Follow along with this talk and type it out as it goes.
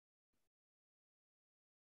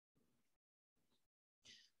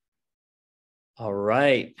All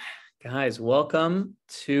right, guys, welcome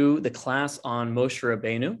to the class on Moshe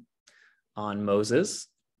Rabbeinu, on Moses.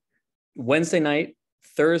 Wednesday night,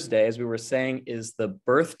 Thursday, as we were saying, is the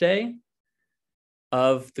birthday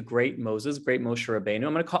of the great Moses, great Moshe Rabbeinu.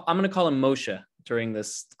 I'm gonna call him Moshe during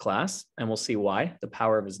this class, and we'll see why, the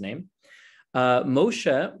power of his name.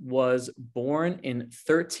 Moshe was born in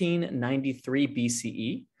 1393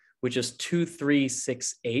 BCE, which is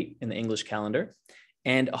 2368 in the English calendar.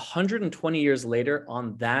 And 120 years later,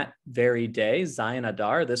 on that very day, Zayin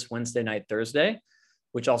Adar, this Wednesday night, Thursday,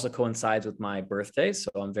 which also coincides with my birthday. So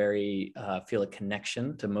I'm feel a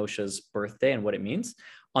connection to Moshe's birthday and what it means.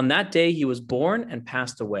 On that day, he was born and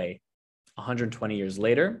passed away 120 years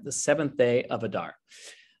later, the seventh day of Adar.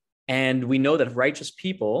 And we know that righteous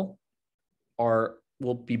people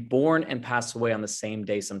will be born and pass away on the same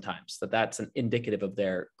day sometimes. That's an indicative of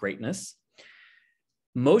their greatness.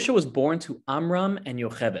 Moshe was born to Amram and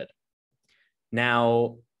Yocheved.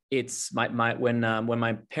 Now, it's when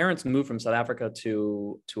my parents moved from South Africa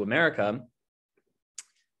to America,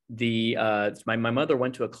 my mother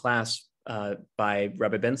went to a class by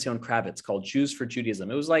Rabbi Ben-Zion Kravitz called Jews for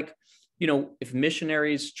Judaism. It was like, if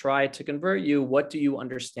missionaries try to convert you, what do you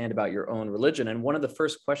understand about your own religion? And one of the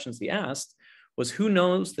first questions he asked was, who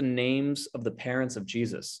knows the names of the parents of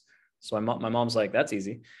Jesus? So my mom's like, that's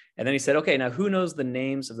easy. And then he said, okay, now who knows the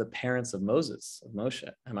names of the parents of Moses, of Moshe?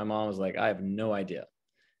 And my mom was like, I have no idea.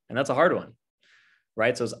 And that's a hard one,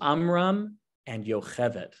 right? So it's Amram and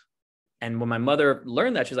Yocheved. And when my mother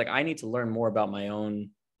learned that, she's like, I need to learn more about my own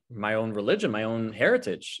religion, my own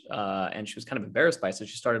heritage. And she was kind of embarrassed by it. So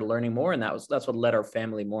she started learning more. And that's what led our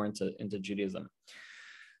family more into Judaism.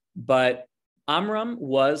 But Amram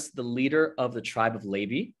was the leader of the tribe of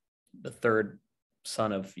Levi, the third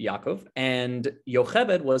son of Yaakov, and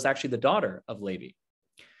Yocheved was actually the daughter of Levi.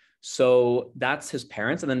 So that's his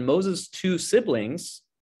parents. And then Moses' two siblings,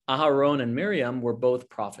 Aharon and Miriam, were both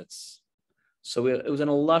prophets. So it was an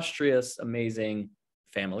illustrious, amazing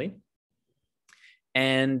family.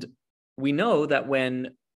 And we know that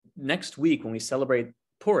next week, when we celebrate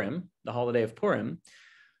Purim, the holiday of Purim,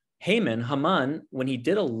 Haman, when he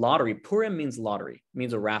did a lottery, Purim means lottery,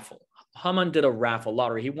 means a raffle. Haman did a raffle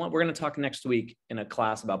lottery. We're going to talk next week in a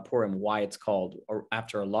class about Purim, why it's called or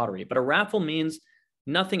after a lottery. But a raffle means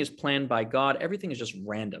nothing is planned by God. Everything is just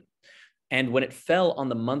random. And when it fell on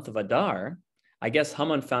the month of Adar, I guess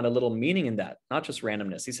Haman found a little meaning in that, not just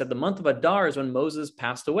randomness. He said the month of Adar is when Moses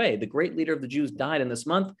passed away. The great leader of the Jews died in this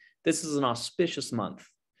month. This is an auspicious month.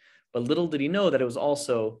 But little did he know that it was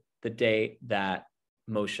also the day that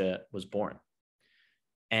Moshe was born.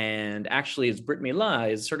 And actually, his Brit Milah,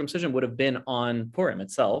 his circumcision, would have been on Purim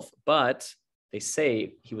itself, but they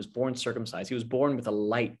say he was born circumcised. He was born with a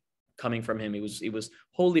light coming from him. He was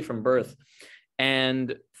holy from birth.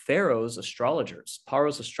 And Pharaoh's astrologers,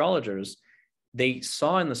 Paro's astrologers, they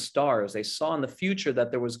saw in the stars, they saw in the future that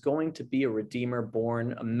there was going to be a redeemer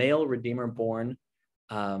born, a male redeemer born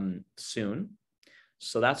soon.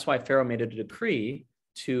 So that's why Pharaoh made a decree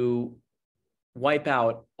to wipe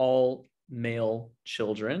out all male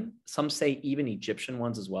children, some say even Egyptian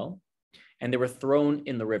ones as well, and they were thrown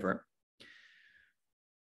in the river.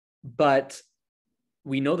 But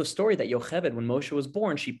we know the story that Yocheved, when Moshe was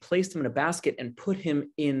born, she placed him in a basket and put him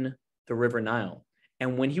in the river Nile.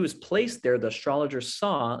 And when he was placed there, the astrologers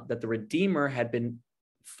saw that the Redeemer had been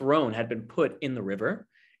put in the river,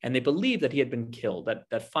 and they believed that he had been killed,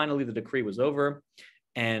 that finally the decree was over,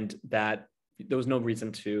 and that there was no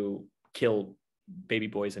reason to kill baby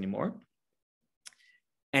boys anymore.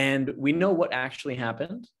 And we know what actually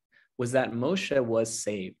happened was that Moshe was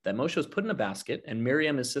saved, that Moshe was put in a basket, and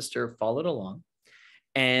Miriam, his sister, followed along.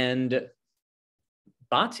 And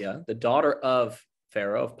Batya, the daughter of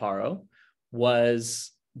Pharaoh, of Paro,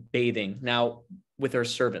 was bathing now with her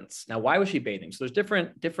servants. Now, why was she bathing? So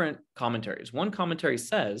there's different commentaries. One commentary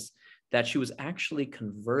says that she was actually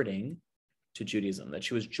converting to Judaism, that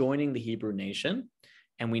she was joining the Hebrew nation.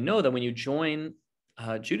 And we know that when you join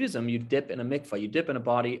Judaism, you dip in a mikvah, you dip in a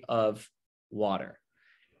body of water.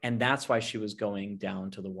 And that's why she was going down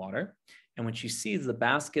to the water. And when she sees the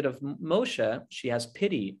basket of Moshe, she has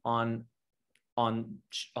pity on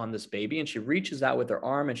this baby, and she reaches out with her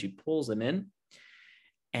arm and she pulls him in.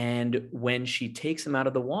 And when she takes him out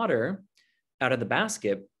of the water, out of the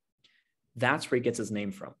basket, that's where he gets his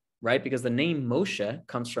name from, right? Because the name Moshe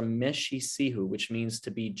comes from Meshisihu, which means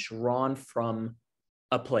to be drawn from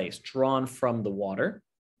a place, drawn from the water.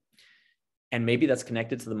 And maybe that's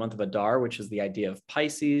connected to the month of Adar, which is the idea of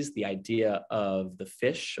Pisces, the idea of the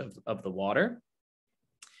fish of the water.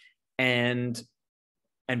 And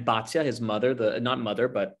And Batya, his mother, the not mother,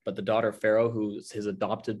 but the daughter of Pharaoh, who's his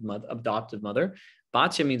adopted mother.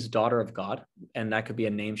 Batya means daughter of God, and that could be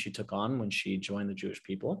a name she took on when she joined the Jewish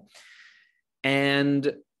people.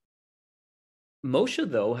 And Moshe,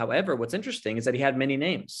 though, however, what's interesting is that he had many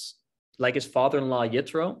names. Like his father-in-law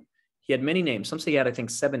Yitro, he had many names. Some say he had, I think,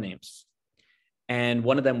 7 names. And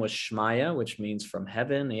one of them was Shmaya, which means from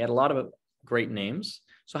heaven. He had a lot of great names.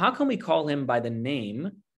 So how can we call him by the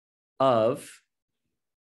name of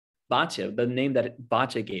Batya, the name that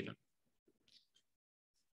Batya gave him?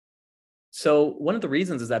 So one of the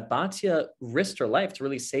reasons is that Batya risked her life to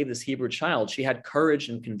really save this Hebrew child. She had courage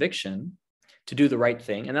and conviction to do the right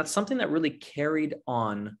thing. And that's something that really carried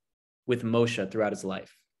on with Moshe throughout his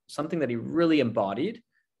life, something that he really embodied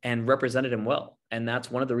and represented him well. And that's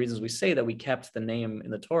one of the reasons we say that we kept the name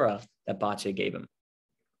in the Torah that Batya gave him.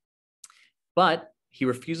 But he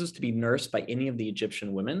refuses to be nursed by any of the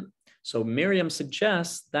Egyptian women. So Miriam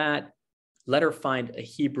suggests that let her find a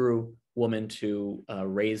Hebrew woman to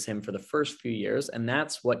raise him for the first few years. And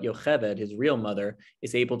that's what Yocheved, his real mother,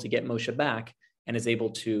 is able to get Moshe back and is able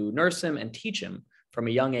to nurse him and teach him from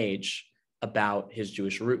a young age about his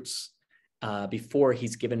Jewish roots before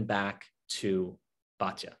he's given back to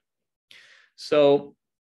Batya. So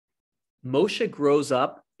Moshe grows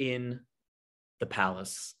up in the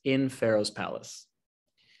palace, in Pharaoh's palace.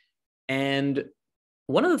 And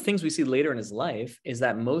one of the things we see later in his life is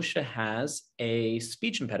that Moshe has a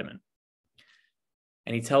speech impediment.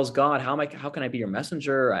 And he tells God, how can I be your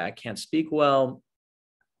messenger? I can't speak well.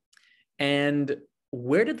 And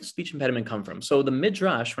where did the speech impediment come from? So the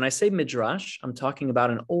Midrash, when I say Midrash, I'm talking about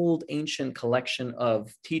an old ancient collection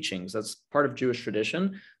of teachings. That's part of Jewish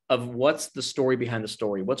tradition of what's the story behind the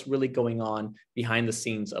story, what's really going on behind the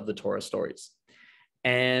scenes of the Torah stories.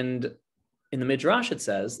 And in the Midrash, it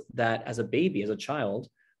says that as a baby, as a child,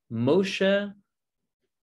 Moshe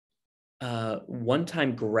one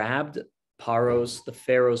time grabbed the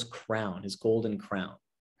Pharaoh's crown, his golden crown.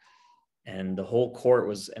 And the whole court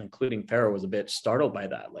was, including Pharaoh, was a bit startled by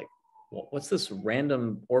that. Like, what's this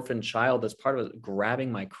random orphan child that's part of it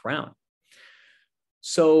grabbing my crown?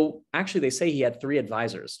 So actually, they say he had 3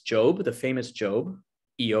 advisors: Job, the famous Job,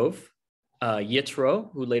 Eov,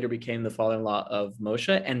 Yitro, who later became the father-in-law of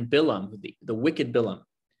Moshe, and Bilam, the wicked Bilam.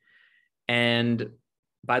 And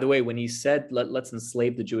by the way, when he said, let's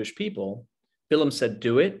enslave the Jewish people, Bilam said,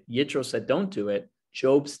 do it. Yitro said, don't do it.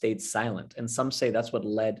 Job stayed silent. And some say that's what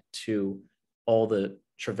led to all the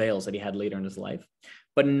travails that he had later in his life.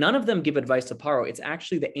 But none of them give advice to Paro. It's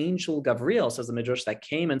actually the angel Gabriel, says the Midrash, that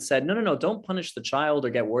came and said, no, don't punish the child or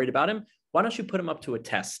get worried about him. Why don't you put him up to a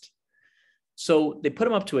test? So they put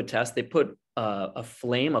him up to a test. They put a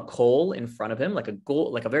flame, a coal in front of him, like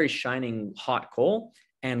a very shining hot coal,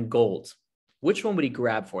 and gold. Which one would he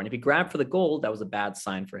grab for? And if he grabbed for the gold, that was a bad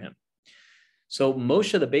sign for him. So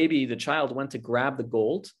Moshe, the baby, the child, went to grab the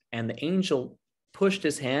gold, and the angel pushed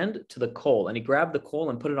his hand to the coal, and he grabbed the coal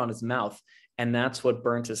and put it on his mouth, and that's what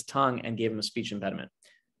burnt his tongue and gave him a speech impediment.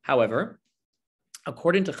 However,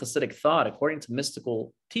 according to Hasidic thought, according to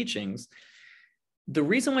mystical teachings, the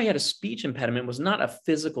reason why he had a speech impediment was not a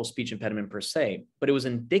physical speech impediment per se, but it was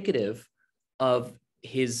indicative of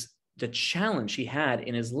the challenge he had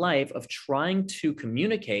in his life of trying to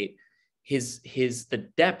communicate the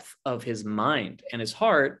depth of his mind and his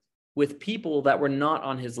heart with people that were not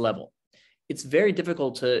on his level. It's very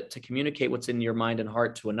difficult to communicate what's in your mind and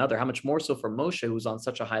heart to another, how much more so for Moshe, who's on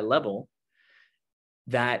such a high level,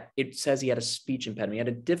 that it says he had a speech impediment. He had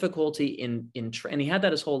a difficulty and he had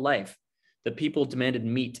that his whole life. The people demanded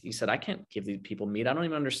meat. He said, I can't give these people meat. I don't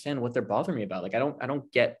even understand what they're bothering me about. Like, I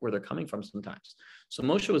don't get where they're coming from sometimes. So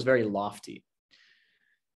Moshe was very lofty.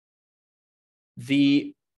 As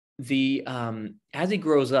he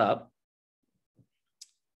grows up,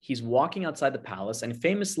 he's walking outside the palace, and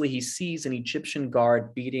famously he sees an Egyptian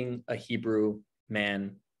guard beating a Hebrew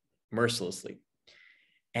man mercilessly.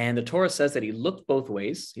 And the Torah says that he looked both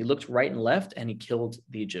ways. He looked right and left, and he killed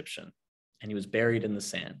the Egyptian, and he was buried in the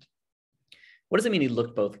sand. What does it mean he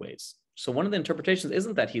looked both ways? So one of the interpretations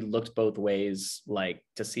isn't that he looked both ways, like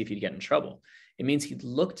to see if he'd get in trouble. It means he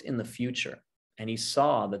looked in the future, and he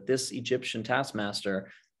saw that this Egyptian taskmaster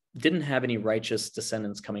didn't have any righteous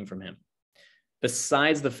descendants coming from him,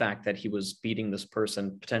 besides the fact that he was beating this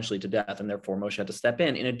person potentially to death, and therefore Moshe had to step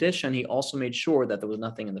in. In addition, he also made sure that there was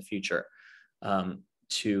nothing in the future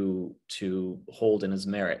to hold in his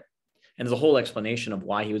merit. And there's a whole explanation of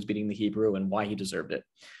why he was beating the Hebrew and why he deserved it.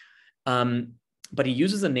 But he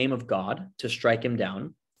uses the name of God to strike him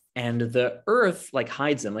down, and the earth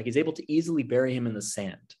hides him, like he's able to easily bury him in the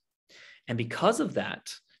sand. And because of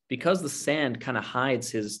that, because the sand kind of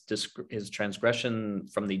hides his transgression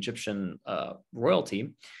from the Egyptian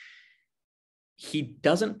royalty, he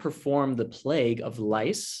doesn't perform the plague of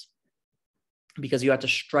lice because you had to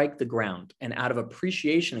strike the ground. And out of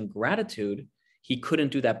appreciation and gratitude, he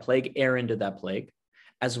couldn't do that plague. Aaron did that plague,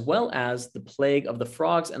 as well as the plague of the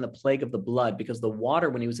frogs and the plague of the blood, because the water,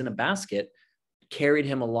 when he was in a basket, carried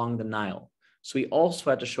him along the Nile. So he also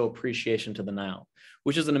had to show appreciation to the Nile,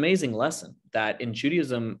 which is an amazing lesson that in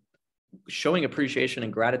Judaism, showing appreciation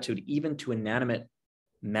and gratitude even to inanimate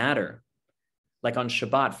matter. Like on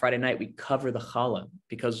Shabbat, Friday night, we cover the challah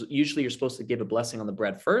because usually you're supposed to give a blessing on the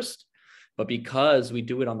bread first, but because we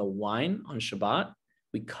do it on the wine on Shabbat,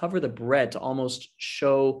 we cover the bread to almost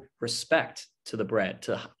show respect to the bread,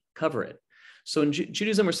 to cover it. So in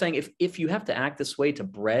Judaism, we're saying if you have to act this way to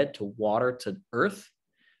bread, to water, to earth,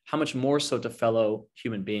 how much more so to fellow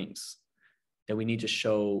human beings? That we need to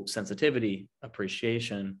show sensitivity,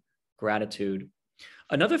 appreciation, gratitude.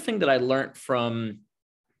 Another thing that I learned from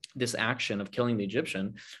this action of killing the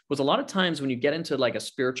Egyptian was a lot of times when you get into like a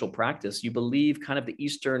spiritual practice, you believe kind of the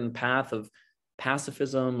Eastern path of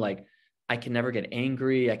pacifism, like I can never get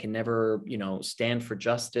angry. I can never, stand for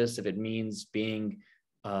justice if it means being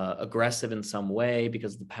aggressive in some way,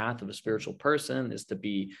 because the path of a spiritual person is to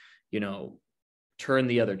be, turn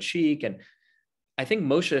the other cheek. And I think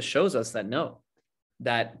Moshe shows us that no,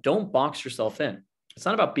 that don't box yourself in. It's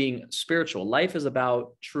not about being spiritual. Life is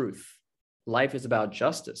about truth. Life is about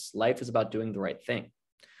justice. Life is about doing the right thing.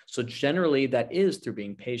 So generally that is through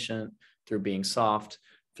being patient, through being soft,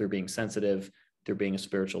 through being sensitive, through being a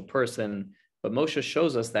spiritual person. But Moshe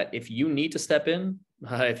shows us that if you need to step in,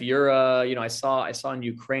 if you're, I saw in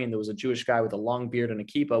Ukraine, there was a Jewish guy with a long beard and a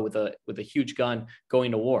kippah with a huge gun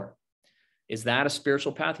going to war. Is that a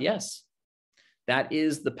spiritual path? Yes. That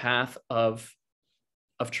is the path of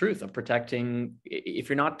truth, of protecting. If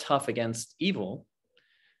you're not tough against evil,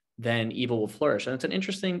 then evil will flourish. And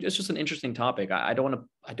it's just an interesting topic. I don't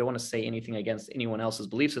want to say anything against anyone else's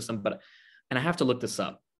belief system, and I have to look this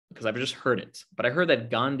up because I've just heard it. But I heard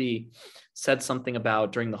that Gandhi said something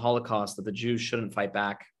about during the Holocaust that the Jews shouldn't fight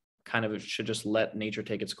back, kind of should just let nature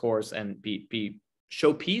take its course and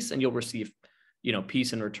show peace, and you'll receive,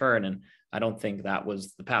 peace in return. And I don't think that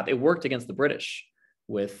was the path. It worked against the British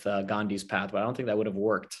with Gandhi's path, but I don't think that would have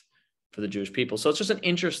worked for the Jewish people. So it's just an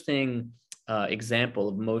interesting example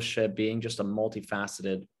of Moshe being just a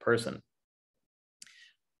multifaceted person.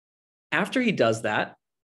 After he does that,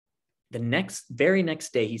 the very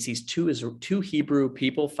next day, he sees two Hebrew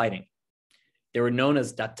people fighting. They were known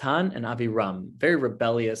as Datan and Aviram, very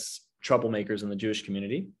rebellious troublemakers in the Jewish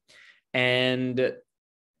community. And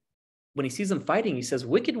when he sees them fighting, he says,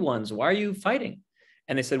 "Wicked ones, why are you fighting?"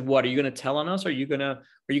 And they said, "What, are you going to tell on us? Are you going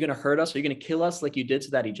to hurt us? Are you going to kill us like you did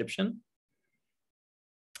to that Egyptian?"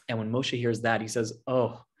 And when Moshe hears that, he says,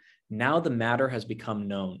 "Oh, now the matter has become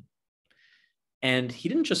known." And he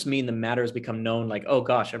didn't just mean the matter has become known like, "Oh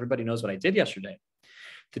gosh, everybody knows what I did yesterday."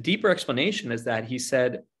 The deeper explanation is that he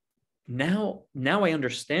said, now I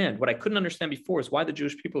understand. What I couldn't understand before is why the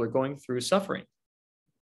Jewish people are going through suffering.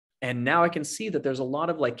 And now I can see that there's a lot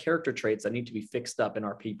of like character traits that need to be fixed up in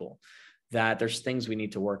our people, that there's things we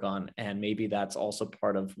need to work on. And maybe that's also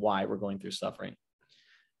part of why we're going through suffering.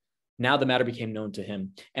 Now the matter became known to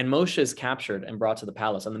him. And Moshe is captured and brought to the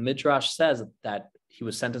palace. And the Midrash says that he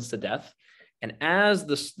was sentenced to death. And as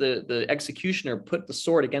the executioner put the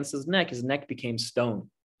sword against his neck became stone.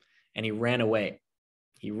 And he ran away.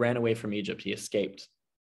 He ran away from Egypt. He escaped.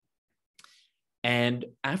 And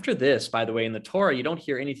after this, by the way, in the Torah, you don't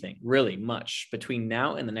hear anything really much between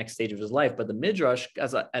now and the next stage of his life. But the Midrash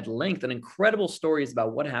has at length an incredible stories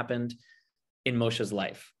about what happened in Moshe's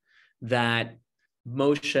life. That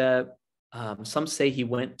Moshe, some say he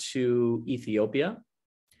went to Ethiopia,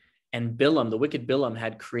 and Bilam, the wicked Bilam,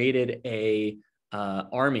 had created a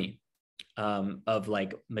army of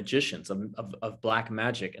like magicians of black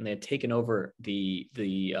magic, and they had taken over the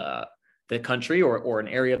country or an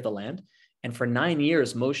area of the land. And for 9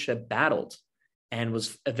 years, Moshe battled and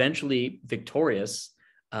was eventually victorious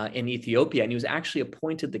in Ethiopia. And he was actually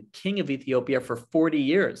appointed the king of Ethiopia for 40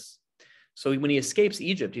 years. So when he escapes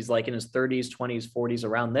Egypt, he's like in his 30s, 20s, 40s,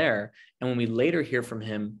 around there. And when we later hear from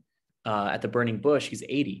him at the burning bush, he's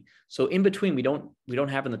 80. So in between, we don't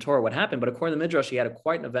have in the Torah what happened, but according to the Midrash, he had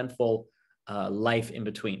quite an eventful life in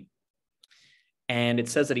between. And it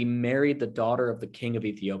says that he married the daughter of the king of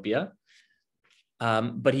Ethiopia.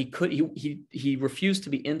 But he refused to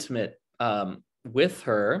be intimate with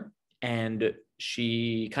her, and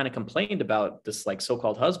she kind of complained about this like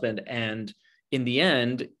so-called husband. And in the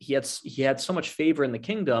end, he had so much favor in the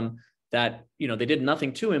kingdom that, they did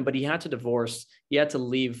nothing to him, but he had to divorce. He had to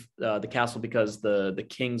leave the castle because the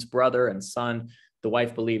king's brother and son, the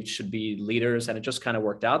wife believed, should be leaders. And it just kind of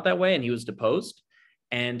worked out that way. And he was deposed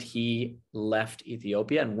and he left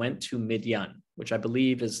Ethiopia and went to Midian, which I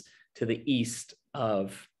believe is to the east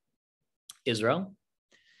of Israel.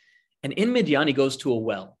 And in Midian, he goes to a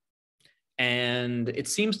well. And it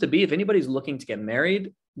seems to be, if anybody's looking to get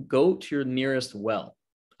married, go to your nearest well.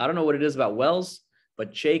 I don't know what it is about wells,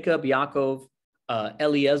 but Jacob, Yaakov,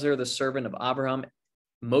 Eliezer, the servant of Abraham,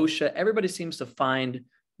 Moshe, everybody seems to find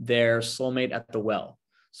their soulmate at the well.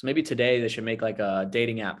 So maybe today they should make like a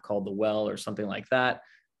dating app called The Well or something like that.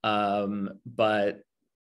 But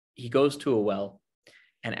he goes to a well,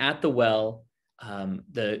 and at the well,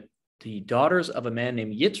 the daughters of a man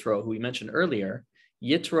named Yitro, who we mentioned earlier,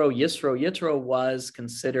 Yitro was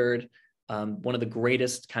considered one of the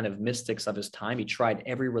greatest kind of mystics of his time. He tried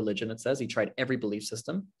every religion, it says. He tried every belief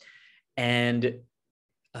system. And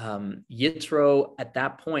Yitro, at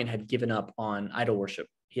that point, had given up on idol worship.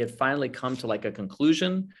 He had finally come to like a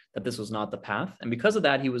conclusion that this was not the path. And because of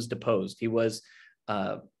that, he was deposed. He was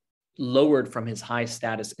lowered from his high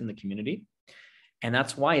status in the community. And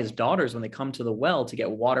that's why his daughters, when they come to the well to get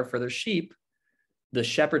water for their sheep, the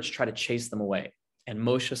shepherds try to chase them away. And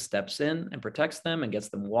Moshe steps in and protects them and gets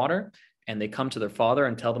them water. And they come to their father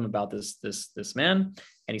and tell them about this man.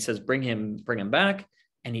 And he says, bring him back.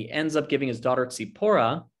 And he ends up giving his daughter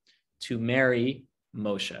Tzipporah to marry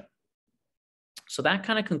Moshe. So that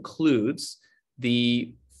kind of concludes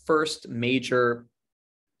the first major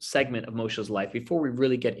segment of Moshe's life before we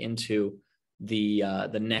really get into the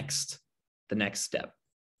next step.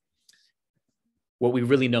 What we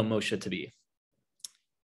really know Moshe to be.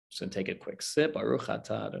 Just going to take a quick sip. Baruch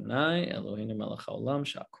atah Adonai Eloheinu melech haolam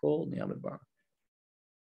she'akol nהיה b'dvaro.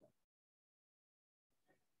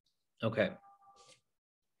 Okay.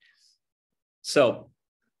 So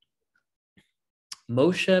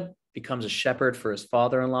Moshe becomes a shepherd for his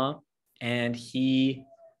father-in-law, and he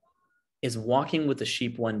is walking with the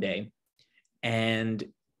sheep one day, and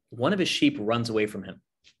one of his sheep runs away from him,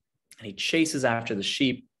 and he chases after the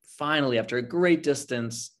sheep. Finally, after a great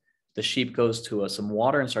distance, the sheep goes to some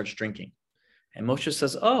water and starts drinking. And Moshe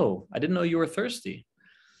says, "Oh, I didn't know you were thirsty."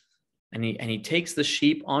 And he takes the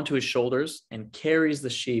sheep onto his shoulders and carries the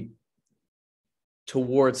sheep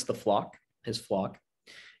towards the flock, his flock.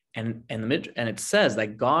 And it says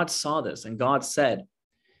that God saw this, and God said,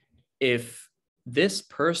 if this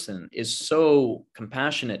person is so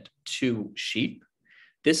compassionate to sheep,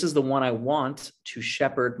 this is the one I want to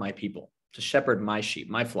shepherd my people, to shepherd my sheep,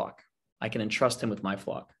 my flock. I can entrust him with my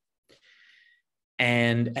flock.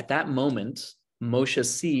 And at that moment, Moshe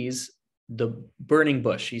sees the burning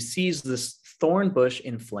bush. He sees this thorn bush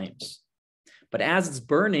in flames. But as it's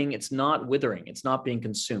burning, it's not withering. It's not being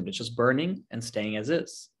consumed. It's just burning and staying as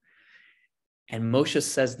is. And Moshe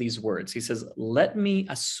says these words. He says, let me,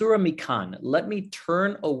 asura mikan, let me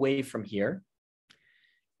turn away from here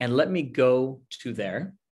and let me go to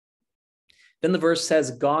there. Then the verse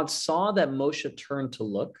says, God saw that Moshe turned to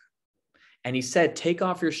look, and he said, take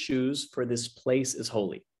off your shoes, for this place is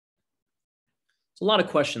holy. There's a lot of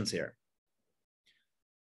questions here.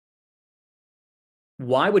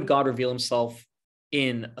 Why would God reveal himself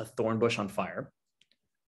in a thorn bush on fire?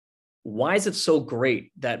 Why is it so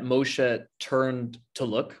great that Moshe turned to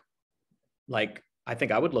look? Like, I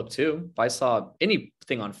think I would look too if I saw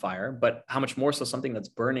anything on fire, but how much more so something that's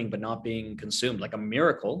burning but not being consumed, like a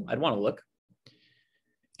miracle? I'd want to look.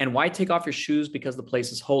 And why take off your shoes? Because the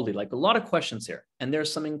place is holy. Like, a lot of questions here. And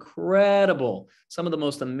there's some some of the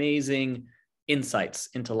most amazing insights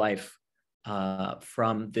into life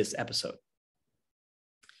from this episode.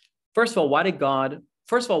 First of all, why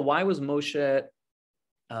was Moshe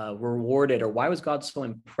rewarded, or why was God so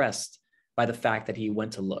impressed by the fact that he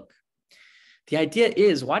went to look? The idea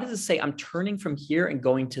is, why does it say, I'm turning from here and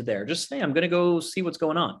going to there? Just say, I'm going to go see what's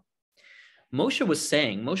going on. Moshe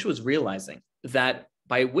was realizing that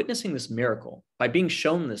by witnessing this miracle, by being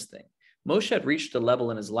shown this thing, Moshe had reached a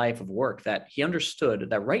level in his life of work that he understood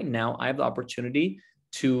that right now I have the opportunity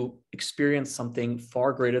to experience something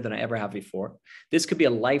far greater than I ever have before. This could be a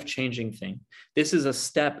life-changing thing. This is a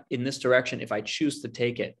step in this direction, if I choose to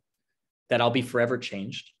take it, that I'll be forever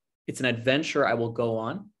changed. It's an adventure I will go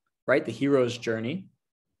on, right? The hero's journey.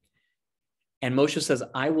 And Moshe says,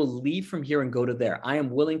 I will leave from here and go to there. I am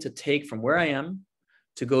willing to take from where I am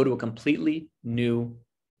to go to a completely new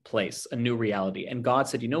place, a new reality. And God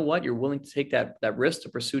said, you know what? You're willing to take that risk to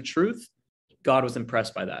pursue truth. God was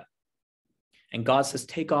impressed by that. And God says,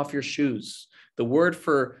 take off your shoes. The word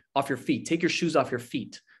for off your feet, take your shoes off your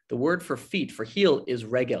feet. The word for feet, for heel, is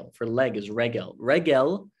regel. For leg is regel.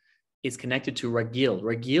 Regel is connected to regil.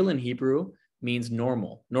 Regil in Hebrew means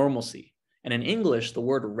normal, normalcy. And in English, the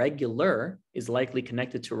word regular is likely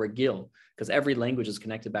connected to regil because every language is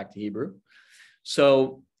connected back to Hebrew.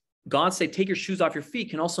 So God say, take your shoes off your feet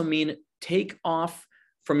can also mean take off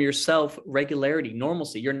from yourself regularity,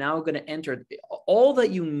 normalcy. You're now going to enter all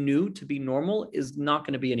that you knew to be normal is not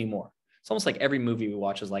going to be anymore. It's almost like every movie we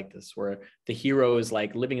watch is like this, where the hero is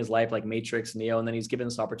like living his life like Matrix, Neo, and then he's given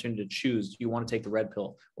this opportunity to choose, do you want to take the red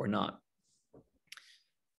pill or not?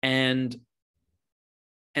 And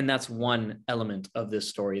that's one element of this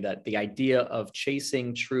story, that the idea of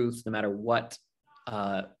chasing truth, no matter what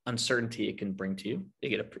uncertainty it can bring to you,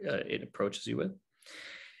 it approaches you with.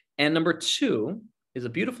 And number two is a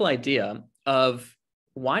beautiful idea of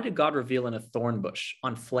why did God reveal in a thorn bush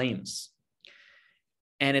on flames?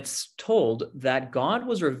 And it's told that God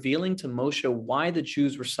was revealing to Moshe why the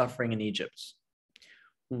Jews were suffering in Egypt.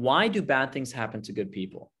 Why do bad things happen to good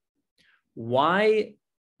people? Why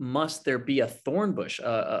must there be a thorn bush,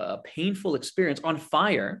 a painful experience on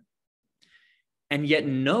fire, and yet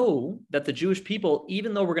know that the Jewish people,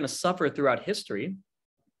 even though we're going to suffer throughout history,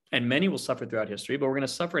 and many will suffer throughout history, but we're going to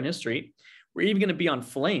suffer in history, we're even going to be on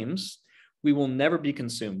flames, we will never be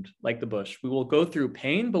consumed like the bush. We will go through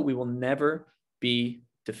pain, but we will never be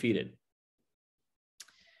defeated.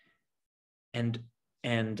 And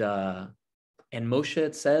Moshe,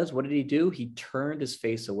 it says, what did he do? He turned his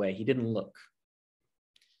face away. He didn't look.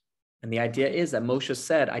 And the idea is that Moshe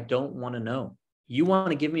said, I don't want to know. You want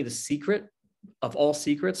to give me the secret of all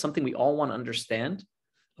secrets, something we all want to understand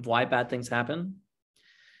of why bad things happen?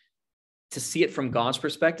 To see it from God's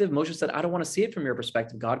perspective, Moshe said, I don't want to see it from your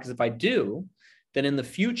perspective, God, because if I do, then in the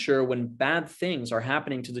future, when bad things are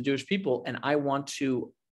happening to the Jewish people and I want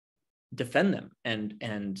to defend them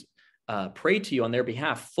and pray to you on their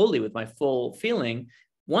behalf fully with my full feeling,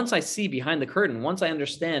 once I see behind the curtain, once I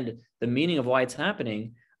understand the meaning of why it's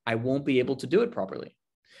happening, I won't be able to do it properly.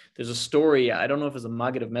 There's a story, I don't know if it's a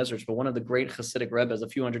Maggid of Mezrich, but one of the great Hasidic Rebbes a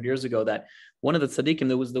few hundred years ago, that one of the tzaddikim,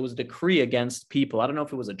 there was a decree against people. I don't know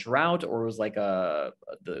if it was a drought or it was like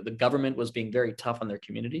the government was being very tough on their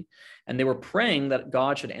community. And they were praying that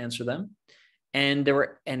God should answer them. And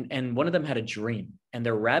and one of them had a dream. And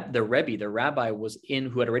their rabbi was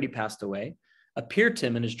who had already passed away, appeared to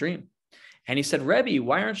him in his dream. And he said, Rebbe,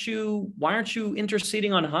 why aren't you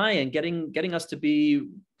interceding on high and getting us to be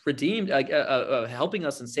redeemed, helping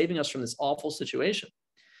us and saving us from this awful situation?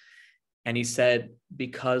 And he said,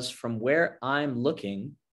 because from where I'm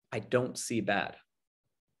looking, I don't see bad.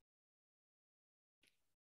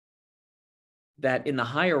 That in the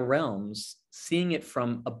higher realms, seeing it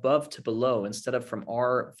from above to below, instead of from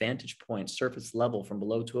our vantage point, surface level, from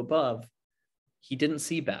below to above, he didn't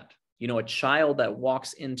see bad. You know, a child that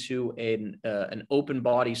walks into an open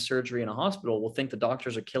body surgery in a hospital will think the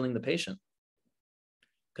doctors are killing the patient,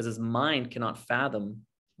 because his mind cannot fathom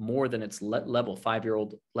more than its level,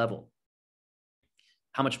 5-year-old level.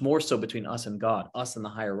 How much more so between us and God, us in the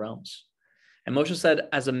higher realms. And Moshe said,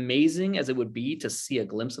 as amazing as it would be to see a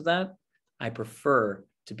glimpse of that, I prefer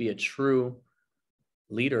to be a true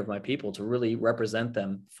leader of my people, to really represent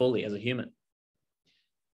them fully as a human.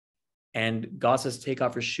 And God says, take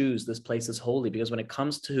off your shoes. This place is holy. Because when it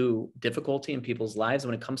comes to difficulty in people's lives,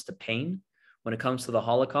 when it comes to pain, when it comes to the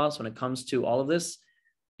Holocaust, when it comes to all of this,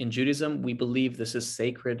 in Judaism, we believe this is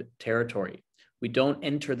sacred territory. We don't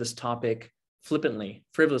enter this topic flippantly,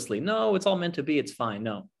 frivolously. No, it's all meant to be. It's fine.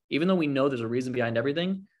 No, even though we know there's a reason behind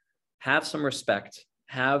everything, have some respect,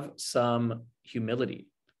 have some humility,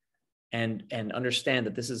 and understand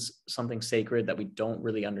that this is something sacred that we don't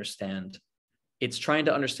really understand. It's trying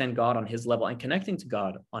to understand God on his level and connecting to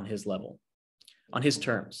God on his level, on his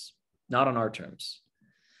terms, not on our terms.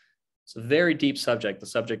 It's a very deep subject, the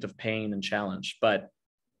subject of pain and challenge, but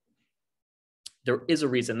there is a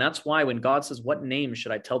reason. That's why when God says, what name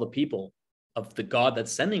should I tell the people of the God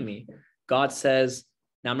that's sending me? God says,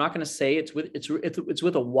 now I'm not going to say it's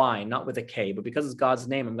with a Y, not with a K, but because it's God's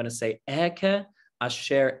name, I'm going to say Eke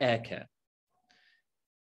Asher Eke.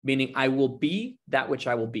 Meaning I will be that which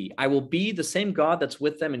I will be. I will be the same God that's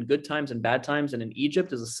with them in good times and bad times. And in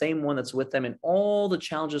Egypt is the same one that's with them in all the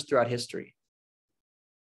challenges throughout history.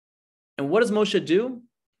 And what does Moshe do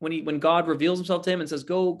when God reveals himself to him and says,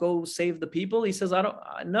 go save the people? He says,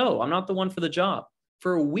 no, I'm not the one for the job.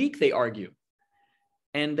 For a week, they argue.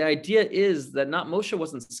 And the idea is that Moshe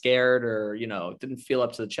wasn't scared or, didn't feel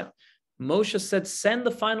up to the challenge. Moshe said, send the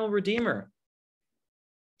final Redeemer.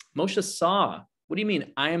 Moshe saw, what do you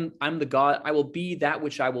mean? I'm the God. I will be that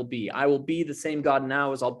which I will be. I will be the same God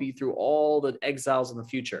now as I'll be through all the exiles in the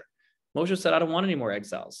future. Moshe said, I don't want any more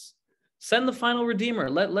exiles. Send the final Redeemer.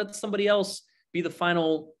 Let somebody else be the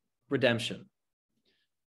final redemption.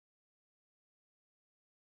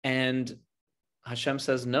 And Hashem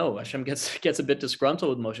says no. Hashem gets a bit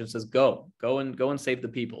disgruntled with Moshe and says, go and save the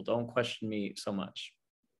people. Don't question me so much.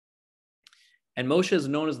 And Moshe is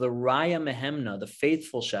known as the Raya Mehemna, the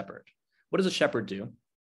faithful shepherd. What does a shepherd do?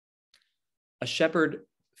 A shepherd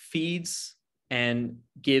feeds and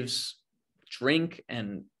gives drink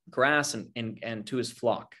and grass and to his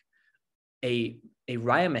flock. A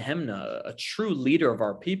Raya Mehemna, a true leader of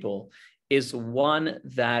our people, is one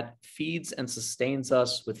that feeds and sustains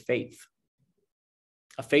us with faith.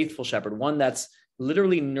 A faithful shepherd, one that's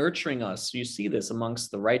literally nurturing us. You see this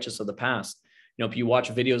amongst the righteous of the past. You know, if you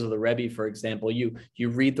watch videos of the Rebbe, for example, you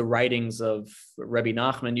read the writings of Rebbe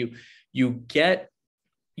Nachman, you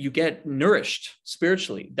get nourished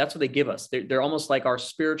spiritually. That's what they give us. They're almost like our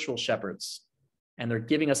spiritual shepherds, and they're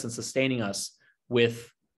giving us and sustaining us with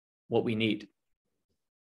what we need.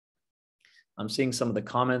 I'm seeing some of the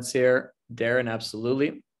comments here. Darren,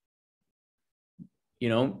 absolutely. You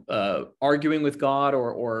know, arguing with God,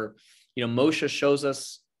 or you know, Moshe shows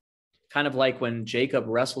us, kind of like when Jacob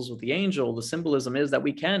wrestles with the angel, the symbolism is that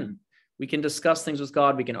we can discuss things with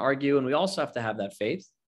God, we can argue, and we also have to have that faith.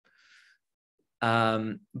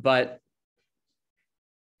 But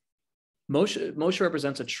Moshe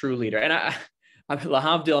represents a true leader. And I'm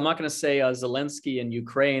not going to say Zelensky in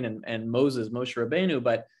Ukraine and Moshe Rabbeinu,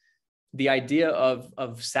 but the idea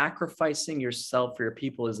of sacrificing yourself for your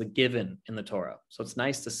people is a given in the Torah. So it's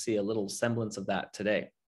nice to see a little semblance of that today.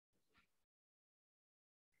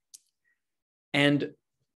 And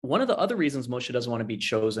one of the other reasons Moshe doesn't want to be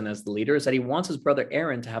chosen as the leader is that he wants his brother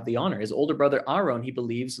Aaron to have the honor. His older brother Aaron, he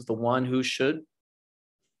believes, is the one who should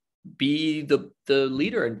be the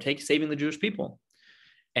leader and saving the Jewish people.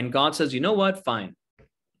 And God says, you know what? Fine.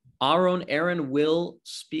 Aaron will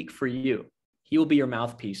speak for you. He will be your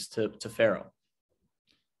mouthpiece to Pharaoh.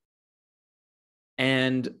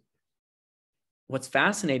 And what's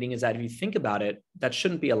fascinating is that if you think about it, that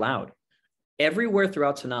shouldn't be allowed. Everywhere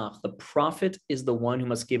throughout Tanakh, the prophet is the one who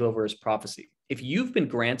must give over his prophecy. If you've been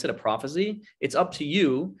granted a prophecy, it's up to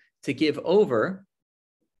you to give over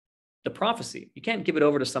the prophecy. You can't give it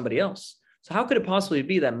over to somebody else. So how could it possibly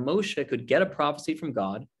be that Moshe could get a prophecy from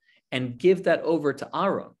God and give that over to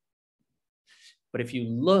Aaron? But if you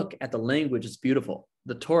look at the language, it's beautiful.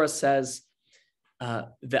 The Torah says,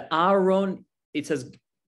 the Aaron, it says,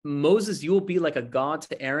 Moses, you will be like a god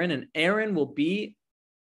to Aaron, and Aaron will be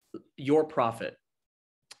your prophet.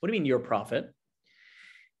 What do you mean your prophet?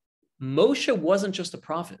 Moshe wasn't just a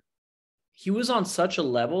prophet. He was on such a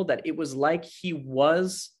level that it was like he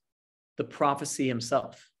was the prophecy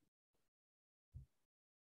himself.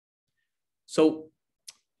 So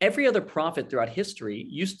every other prophet throughout history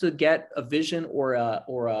used to get a vision or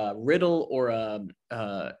a riddle or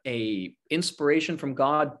a inspiration from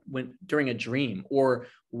God during a dream, or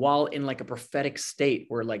while in like a prophetic state,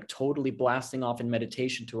 or like totally blasting off in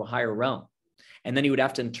meditation to a higher realm. And then he would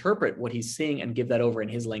have to interpret what he's seeing and give that over in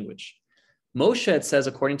his language. Moshe, it says,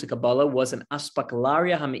 according to Kabbalah, was an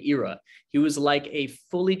aspaklaria ha'me'ira. He was like a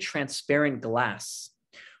fully transparent glass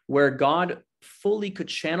where God fully could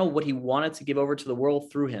channel what he wanted to give over to the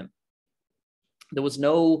world through him. There was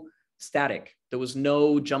no static. There was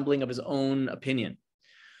no jumbling of his own opinion.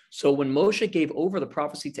 So when Moshe gave over the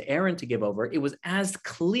prophecy to Aaron to give over, it was as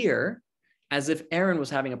clear as if Aaron was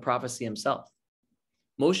having a prophecy himself.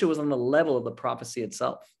 Moshe was on the level of the prophecy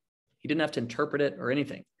itself. He didn't have to interpret it or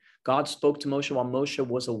anything. God spoke to Moshe while Moshe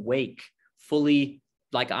was awake, fully,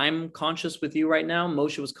 like I'm conscious with you right now.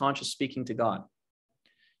 Moshe was conscious speaking to God.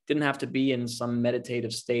 Didn't have to be in some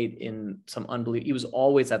meditative state, in some unbelief. He was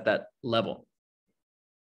always at that level.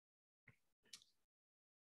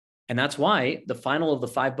 And that's why the final of the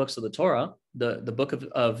 5 books of the Torah, the book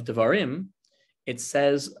of Devarim, it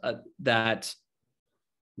says that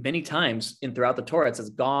many times throughout the Torah, it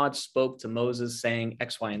says God spoke to Moses saying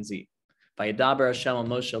X, Y, and Z. Vayedaber Hashem al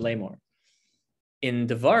Moshe lemor. In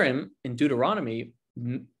Devarim, in Deuteronomy,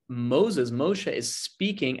 Moshe is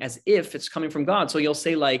speaking as if it's coming from God. So you'll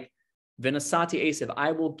say like, Venasati Esav,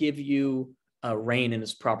 I will give you rain in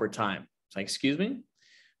its proper time. It's like, excuse me?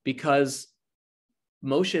 Because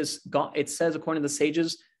Moshe's God, it says, according to the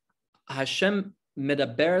sages, Hashem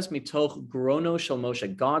medaberes mitoch grono shel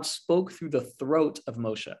Moshe. God spoke through the throat of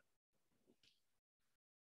Moshe.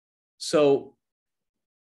 So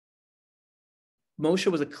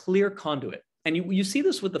Moshe was a clear conduit. And you see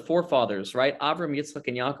this with the forefathers, right? Avram, Yitzchak,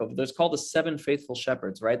 and Yaakov. There's called the 7 faithful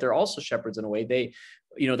shepherds, right? They're also shepherds in a way.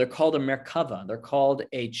 They're called a merkava. They're called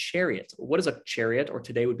a chariot. What is a chariot? Or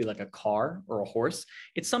today would be like a car or a horse.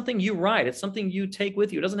 It's something you ride. It's something you take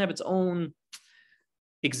with you. It doesn't have its own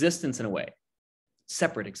existence in a way.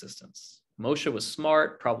 separate existence. Moshe was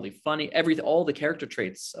smart, probably funny, all the character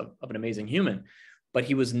traits of an amazing human, but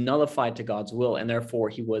he was nullified to God's will, and therefore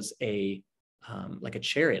he was like a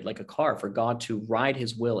chariot, like a car for God to ride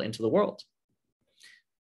his will into the world.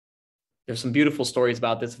 There's some beautiful stories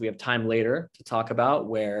about this. We have time later to talk about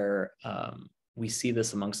where we see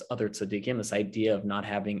this amongst other tzaddikim, this idea of not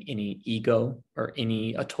having any ego or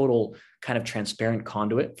a total kind of transparent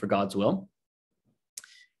conduit for God's will.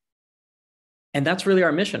 And that's really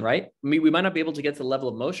our mission, right? I mean, we might not be able to get to the level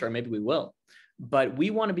of Moshe, or maybe we will, but we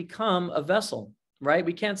want to become a vessel, right?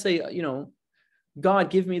 We can't say, God,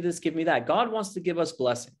 give me this, give me that. God wants to give us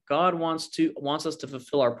blessing. God wants us to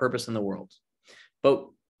fulfill our purpose in the world.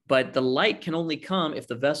 But the light can only come if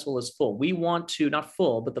the vessel is full. We want to, not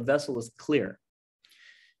full, but the vessel is clear.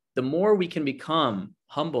 The more we can become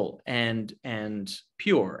humble and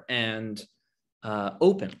pure and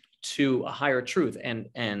open to a higher truth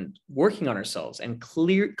and working on ourselves and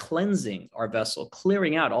cleansing our vessel,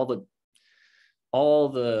 clearing out all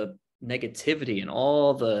the negativity and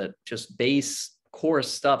all the just base core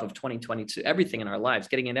stuff of 2022, everything in our lives,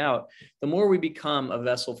 getting it out, the more we become a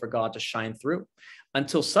vessel for God to shine through,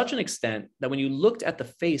 until such an extent that when you looked at the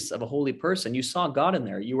face of a holy person, you saw God in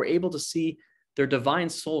there. You were able to see their divine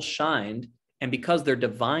soul shined. And because their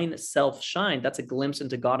divine self shined, that's a glimpse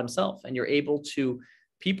into God himself. And you're able to,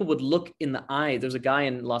 people would look in the eye. There's a guy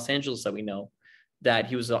in Los Angeles that we know that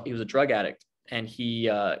he was a drug addict, and he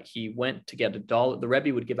went to get $1. The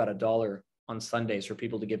Rebbe would give out $1 on Sundays for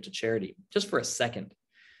people to give to charity, just for a second.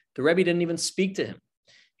 The Rebbe didn't even speak to him.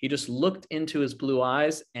 He just looked into his blue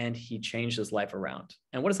eyes and he changed his life around.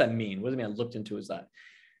 And what does that mean? What does it mean I looked into his eye?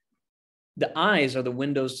 The eyes are the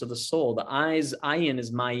windows to the soul. The eyes, ayin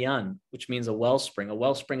is mayan, which means a wellspring. A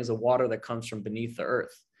wellspring is a water that comes from beneath the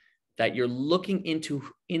earth, that you're looking into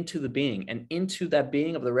the being, and into that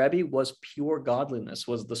being of the Rebbe was pure godliness,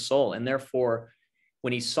 was the soul. And therefore,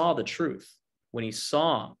 when he saw the truth, when he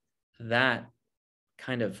saw that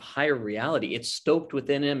kind of higher reality, it stoked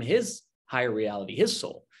within him his higher reality, his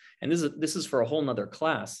soul. And this is for a whole nother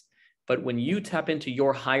class. But when you tap into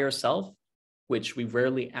your higher self, which we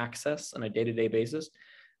rarely access on a day-to-day basis,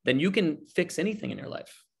 then you can fix anything in your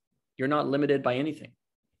life. You're not limited by anything.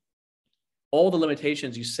 All the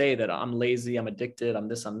limitations you say that I'm lazy, I'm addicted, I'm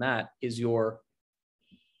this, I'm that, is your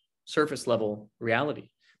surface level reality.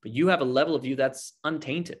 But you have a level of you that's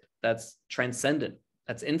untainted, that's transcendent,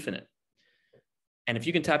 that's infinite. And if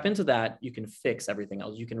you can tap into that, you can fix everything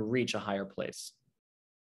else. You can reach a higher place.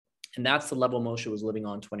 And that's the level Moshe was living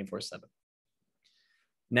on 24/7.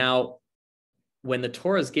 Now, when the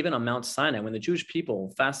Torah is given on Mount Sinai, when the Jewish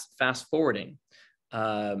people fast forwarding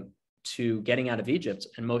to getting out of Egypt,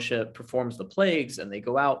 and Moshe performs the plagues and they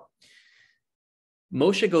go out,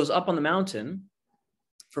 Moshe goes up on the mountain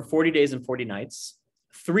for 40 days and 40 nights,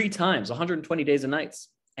 3 times, 120 days and nights.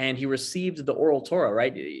 And he received the oral Torah,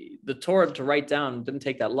 right? The Torah to write down didn't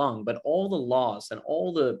take that long, but all the laws and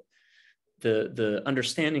all the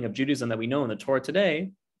understanding of Judaism that we know in the Torah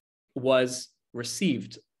today was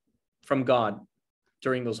received from God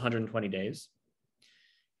during those 120 days.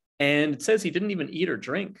 And it says he didn't even eat or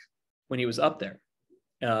drink when he was up there.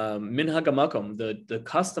 Minhag hamakom, the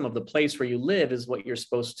custom of the place where you live is what you're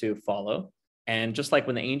supposed to follow. And just like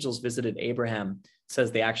when the angels visited Abraham, it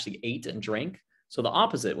says they actually ate and drank. So the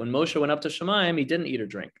opposite, when Moshe went up to Shemayim, he didn't eat or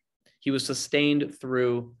drink. He was sustained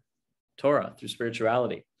through Torah, through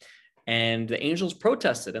spirituality. And the angels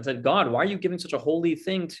protested and said, God, why are you giving such a holy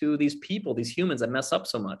thing to these people, these humans that mess up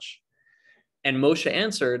so much? And Moshe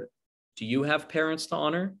answered, do you have parents to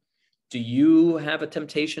honor? Do you have a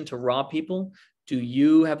temptation to rob people? Do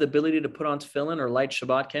you have the ability to put on tefillin or light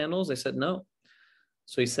Shabbat candles? They said, no.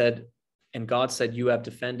 So he said, and God said, you have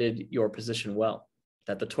defended your position well,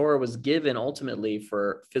 that the Torah was given ultimately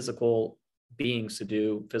for physical beings to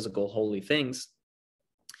do physical holy things.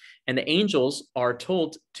 And the angels are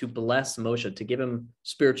told to bless Moshe, to give him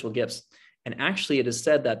spiritual gifts. And actually it is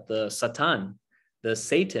said that the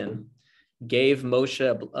Satan, gave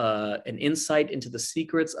Moshe an insight into the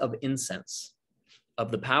secrets of incense, of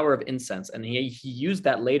the power of incense. And he used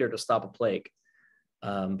that later to stop a plague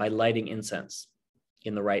by lighting incense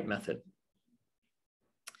in the right method.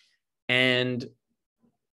 And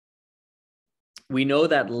we know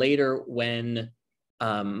that later when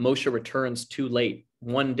Moshe returns too late,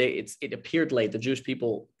 one day it appeared late, the Jewish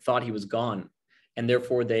people thought he was gone. And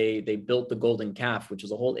therefore they built the golden calf, which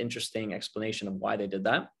is a whole interesting explanation of why they did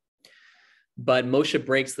that. But Moshe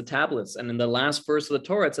breaks the tablets. And in the last verse of the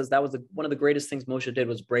Torah, it says that was one of the greatest things Moshe did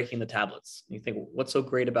was breaking the tablets. And you think, what's so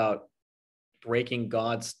great about breaking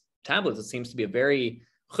God's tablets? It seems to be a very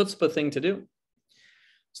chutzpah thing to do.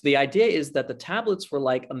 So the idea is that the tablets were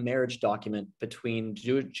like a marriage document between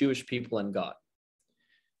Jewish people and God.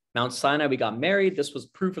 Mount Sinai, we got married. This was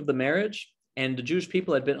proof of the marriage, and the Jewish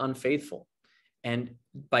people had been unfaithful. And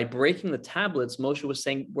by breaking the tablets, Moshe was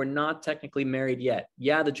saying, we're not technically married yet.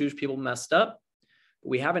 Yeah, the Jewish people messed up, but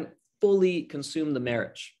we haven't fully consumed the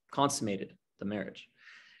marriage, consummated the marriage.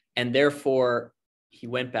 And therefore, he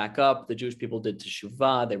went back up. The Jewish people did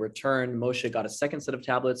teshuvah. They returned. Moshe got a second set of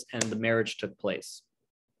tablets, and the marriage took place.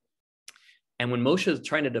 And when Moshe is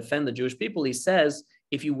trying to defend the Jewish people, he says,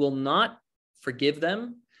 if you will not forgive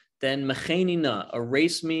them, then mechenina,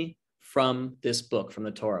 erase me from this book, from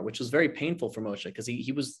the Torah, which was very painful for Moshe because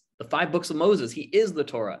he was the 5 books of Moses. He is the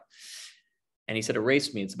Torah. And he said,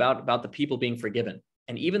 erase me. It's about the people being forgiven.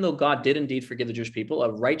 And even though God did indeed forgive the Jewish people,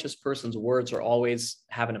 a righteous person's words are always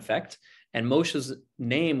have an effect. And Moshe's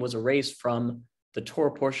name was erased from the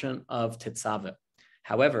Torah portion of Tetzaveh.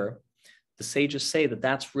 However, the sages say that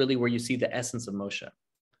that's really where you see the essence of Moshe,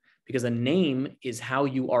 because a name is how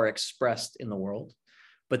you are expressed in the world.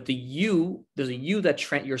 But the you, there's a you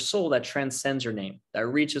that your soul that transcends your name, that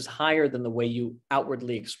reaches higher than the way you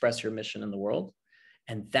outwardly express your mission in the world.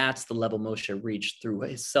 And that's the level Moshe reached through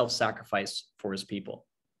his self-sacrifice for his people.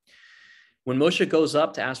 When Moshe goes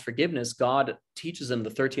up to ask forgiveness, God teaches him the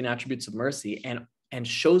 13 attributes of mercy and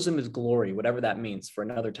shows him his glory, whatever that means, for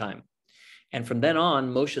another time. And from then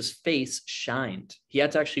on, Moshe's face shined. He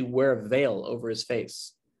had to actually wear a veil over his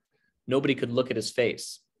face. Nobody could look at his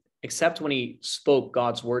face, except when he spoke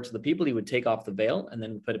God's word to the people. He would take off the veil and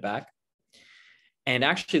then put it back. And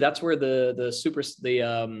actually, that's where the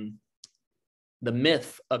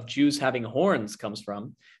myth of Jews having horns comes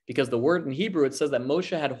from, because the word in Hebrew, it says that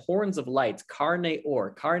Moshe had horns of light, karne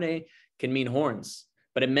or. Karne can mean horns,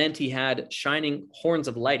 but it meant he had shining horns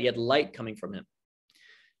of light. He had light coming from him.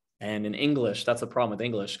 And in English, that's a problem with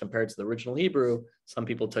English compared to the original Hebrew. Some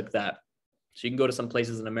people took that. So you can go to some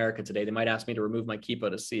places in America today. They might ask me to remove my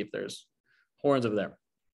kippah to see if there's horns over there.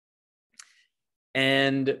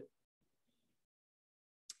 And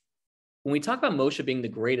when we talk about Moshe being the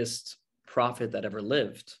greatest prophet that ever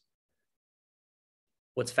lived,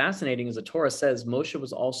 what's fascinating is the Torah says Moshe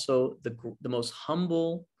was also the most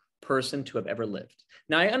humble person to have ever lived.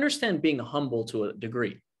 Now, I understand being humble to a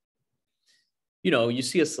degree. You know, you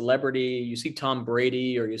see a celebrity, you see Tom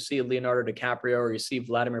Brady, or you see Leonardo DiCaprio, or you see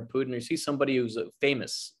Vladimir Putin, or you see somebody who's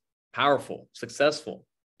famous, powerful, successful.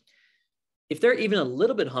 If they're even a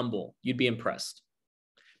little bit humble, you'd be impressed.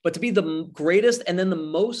 But to be the greatest and then the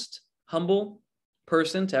most humble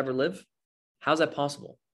person to ever live, how's that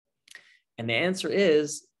possible? And the answer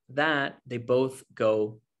is that they both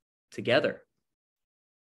go together.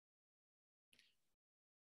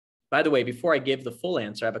 By the way, before I give the full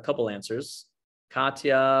answer, I have a couple answers.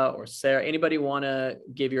 Katya or Sarah, anybody want to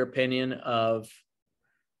give your opinion of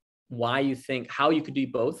why you think, how you could be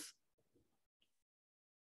both?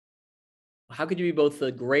 How could you be both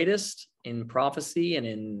the greatest in prophecy and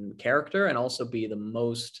in character, and also be the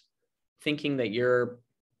most thinking that you're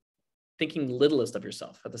thinking littlest of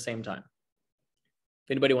yourself at the same time?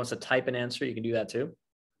 If anybody wants to type an answer, you can do that too.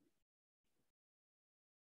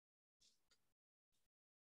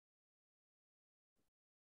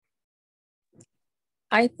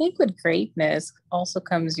 I think with greatness also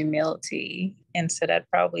comes humility. And so that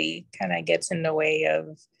probably kind of gets in the way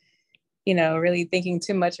of, really thinking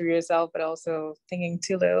too much of yourself, but also thinking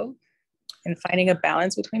too little, and finding a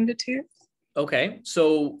balance between the two. Okay.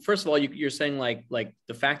 So first of all, you're saying like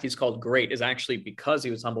the fact he's called great is actually because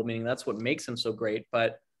he was humble, meaning that's what makes him so great.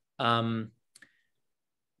 But how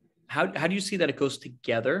do you see that it goes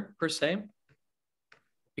together per se?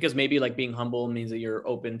 Because maybe like being humble means that you're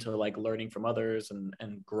open to like learning from others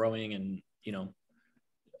and growing and,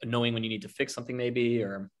 knowing when you need to fix something maybe,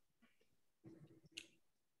 or.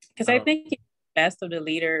 Because I think the best of the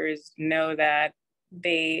leaders know that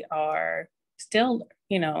they are still,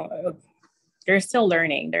 they're still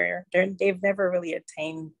learning. They've never really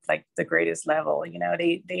attained like the greatest level.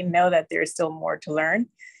 They know that there's still more to learn.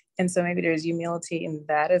 And so maybe there's humility in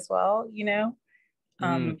that as well,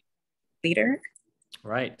 leader.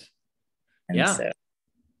 Right. And yeah. So.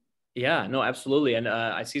 Yeah, no, absolutely. And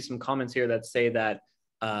I see some comments here that say that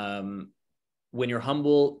when you're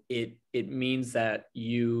humble, it means that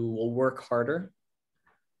you will work harder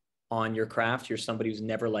on your craft. You're somebody who's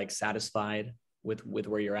never like satisfied with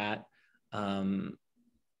where you're at.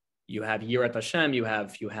 You have yirat Hashem, you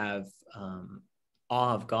have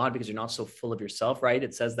awe of God because you're not so full of yourself, right?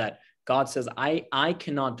 It says that God says, I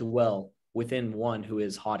cannot dwell within one who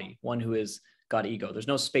is haughty, one who is got ego. There's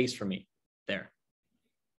no space for me there.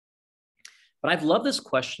 But I've loved this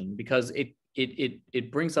question because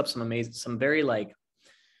it brings up some very like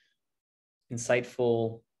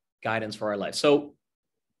insightful guidance for our life. So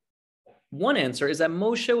one answer is that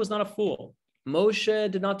Moshe was not a fool.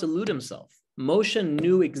 Moshe did not delude himself. Moshe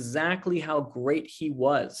knew exactly how great he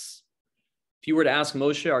was. If you were to ask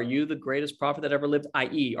Moshe, are you the greatest prophet that ever lived?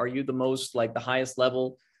 I.e., are you the most, like the highest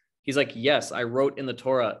level? He's like, yes, I wrote in the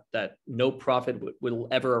Torah that no prophet will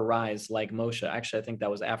ever arise like Moshe. Actually, I think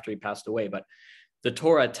that was after he passed away, but the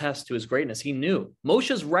Torah attests to his greatness. He knew.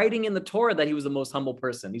 Moshe's writing in the Torah that he was the most humble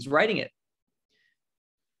person. He's writing it.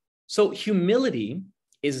 So humility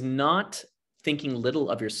is not thinking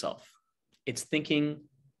little of yourself. It's thinking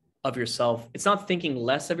of yourself. It's not thinking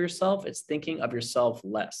less of yourself. It's thinking of yourself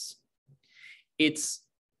less. It's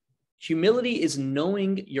humility is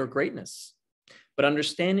knowing your greatness, but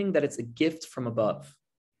understanding that it's a gift from above.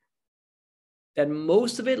 That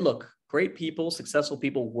most of it, look, great people, successful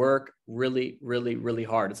people work really, really, really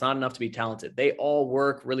hard. It's not enough to be talented. They all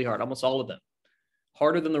work really hard, almost all of them,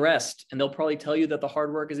 harder than the rest. And they'll probably tell you that the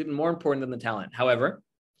hard work is even more important than the talent. However,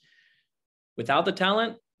 without the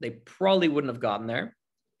talent, they probably wouldn't have gotten there.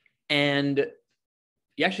 And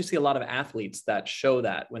you actually see a lot of athletes that show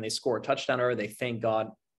that when they score a touchdown or they thank God.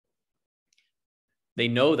 They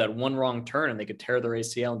know that one wrong turn and they could tear their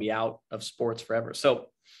ACL and be out of sports forever. So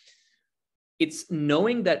it's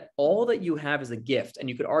knowing that all that you have is a gift. And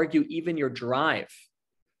you could argue even your drive,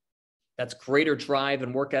 that's greater drive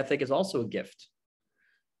and work ethic, is also a gift.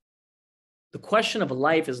 The question of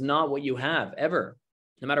life is not what you have ever,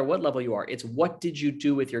 no matter what level you are. It's what did you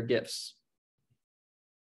do with your gifts?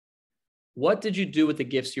 What did you do with the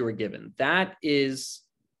gifts you were given? That is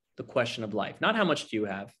the question of life. Not how much do you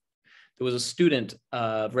have. There was a student,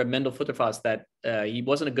 Reb Mendel Futterfass, that he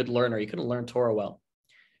wasn't a good learner. He couldn't learn Torah well.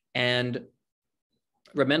 And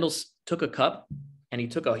Reb Mendel took a cup and he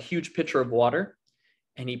took a huge pitcher of water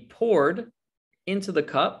and he poured into the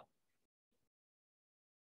cup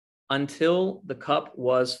until the cup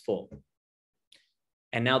was full.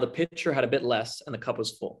 And now the pitcher had a bit less and the cup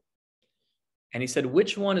was full. And he said,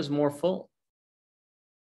 which one is more full?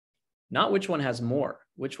 Not which one has more,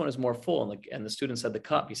 which one is more full? And the student said the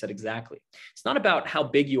cup. He said, exactly. It's not about how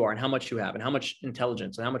big you are and how much you have and how much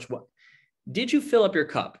intelligence and how much what. Did you fill up your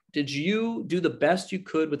cup? Did you do the best you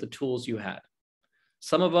could with the tools you had?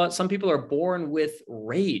 Some people are born with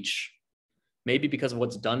rage, maybe because of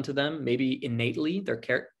what's done to them, maybe innately, their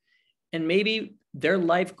character, and maybe their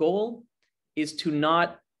life goal is to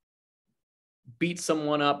not beat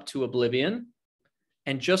someone up to oblivion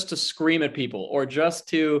and just to scream at people or just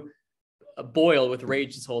to boil with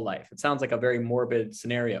rage his whole life. It sounds like a very morbid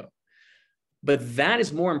scenario, but that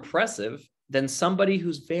is more impressive than somebody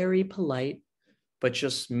who's very polite, but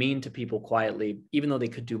just mean to people quietly, even though they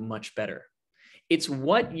could do much better. It's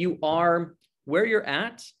what you are, where you're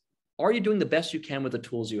at. Are you doing the best you can with the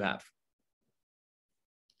tools you have?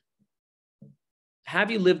 Have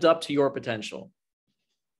you lived up to your potential?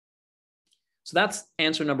 So that's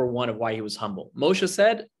answer number one of why he was humble. Moshe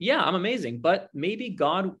said, yeah, I'm amazing, but maybe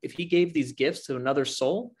God, if he gave these gifts to another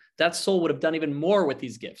soul, that soul would have done even more with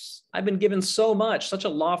these gifts. I've been given so much, such a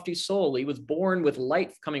lofty soul. He was born with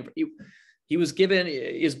light coming from you. He was given,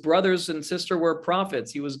 his brothers and sister were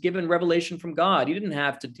prophets. He was given revelation from God. He didn't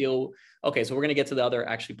have to deal. Okay, so we're going to get to the other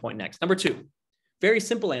actually point next. Number two, very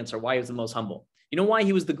simple answer why he was the most humble. You know why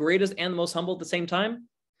he was the greatest and the most humble at the same time?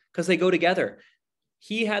 Because they go together.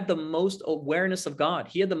 He had the most awareness of God.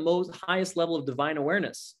 He had the most highest level of divine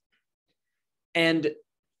awareness. And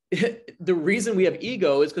the reason we have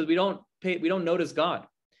ego is because we don't notice God.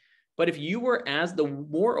 But if you were the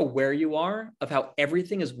more aware you are of how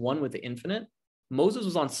everything is one with the infinite, Moses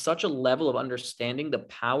was on such a level of understanding the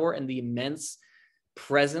power and the immense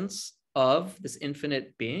presence of this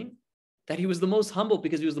infinite being that he was the most humble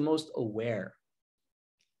because he was the most aware.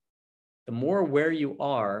 The more aware you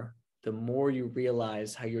are, the more you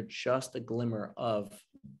realize how you're just a glimmer of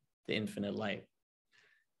the infinite light.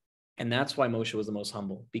 And that's why Moshe was the most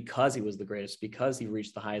humble, because he was the greatest, because he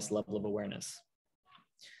reached the highest level of awareness.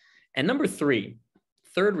 And number three,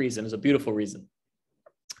 third reason is a beautiful reason.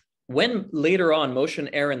 When later on, Moshe and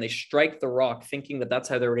Aaron, they strike the rock thinking that that's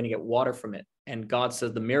how they were going to get water from it. And God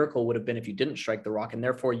says the miracle would have been if you didn't strike the rock, and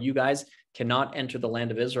therefore you guys cannot enter the land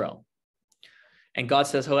of Israel. And God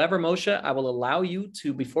says, however, Moshe, I will allow you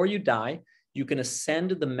to, before you die, you can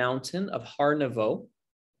ascend the mountain of Har Nevo.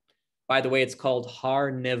 By the way, it's called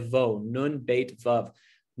Har Nevo, Nun Beit Vav.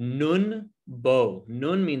 Nun Bo.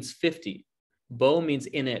 Nun means 50. Bo means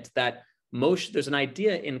in it. That Moshe, there's an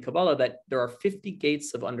idea in Kabbalah that there are 50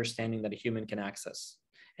 gates of understanding that a human can access.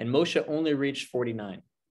 And Moshe only reached 49.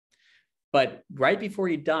 But right before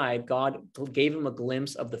he died, God gave him a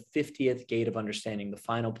glimpse of the 50th gate of understanding, the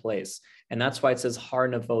final place. And that's why it says Har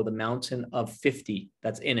Nevo, the mountain of 50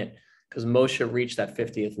 that's in it, because Moshe reached that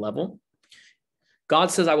 50th level. God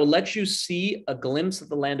says, I will let you see a glimpse of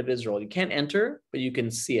the land of Israel. You can't enter, but you can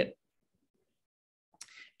see it.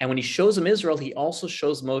 And when he shows him Israel, he also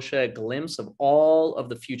shows Moshe a glimpse of all of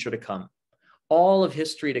the future to come, all of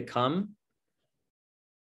history to come.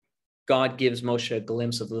 God gives Moshe a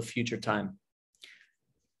glimpse of the future time.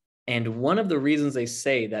 And one of the reasons they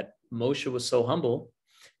say that Moshe was so humble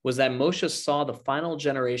was that Moshe saw the final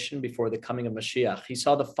generation before the coming of Mashiach. He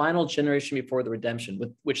saw the final generation before the redemption,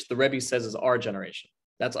 which the Rebbe says is our generation.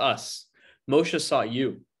 That's us. Moshe saw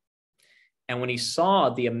you. And when he saw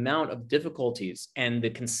the amount of difficulties and the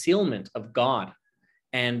concealment of God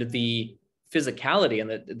and the physicality and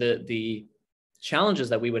the challenges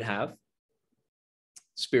that we would have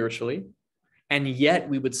spiritually, and yet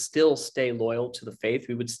we would still stay loyal to the faith.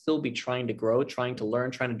 We would still be trying to grow, trying to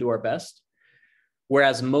learn, trying to do our best.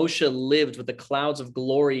 Whereas Moshe lived with the clouds of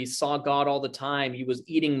glory, he saw God all the time. He was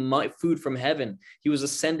eating food from heaven. He was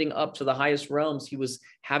ascending up to the highest realms. He was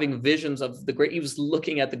having visions of the great, he was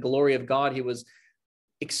looking at the glory of God. He was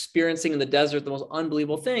experiencing in the desert the most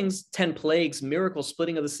unbelievable things, 10 plagues, miracles,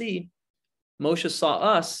 splitting of the sea. Moshe saw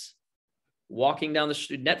us walking down the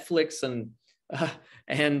street, Netflix and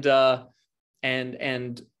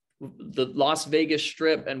the Las Vegas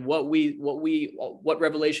Strip and what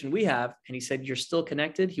revelation we have. And he said, you're still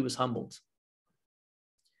connected. He was humbled.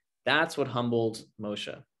 That's what humbled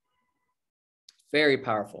Moshe. Very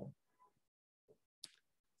powerful.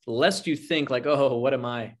 Lest you think like, oh, what am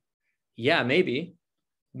I? Yeah, maybe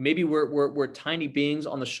we're tiny beings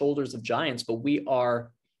on the shoulders of giants, but we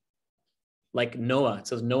are like Noah. It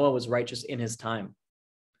says Noah was righteous in his time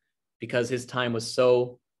because his time was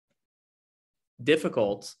so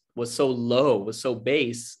difficult, was so low, was so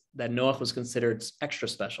base that Noah was considered extra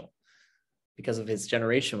special because of his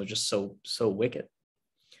generation was just so wicked.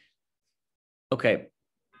 Okay,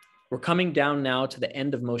 we're coming down now to the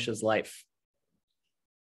end of Moshe's life.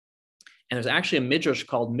 And there's actually a midrash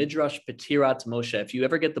called Midrash Petirat Moshe. If you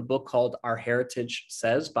ever get the book called Our Heritage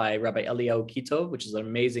Says by Rabbi Eliyahu Kito, which is an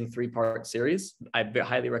amazing 3-part series, I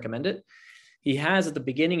highly recommend it. He has at the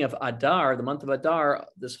beginning of Adar, the month of Adar,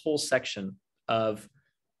 this whole section of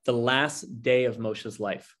the last day of Moshe's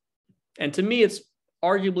life. And to me, it's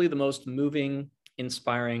arguably the most moving,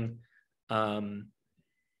 inspiring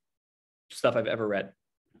stuff I've ever read.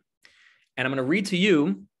 And I'm going to read to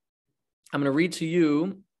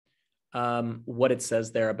you what it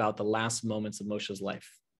says there about the last moments of Moshe's life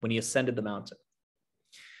when he ascended the mountain.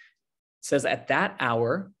 It says, at that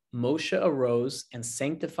hour, Moshe arose and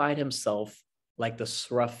sanctified himself like the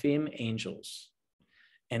Seraphim angels.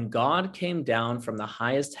 And God came down from the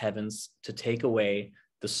highest heavens to take away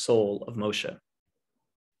the soul of Moshe.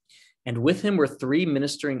 And with him were 3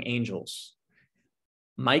 ministering angels,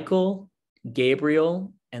 Michael,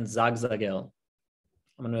 Gabriel, and Zagzagel.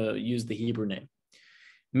 I'm going to use the Hebrew name.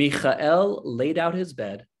 Michael laid out his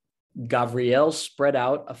bed. Gabriel spread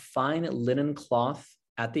out a fine linen cloth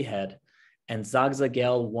at the head, and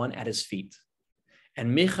Zagzagel one at his feet.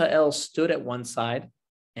 And Michael stood at one side,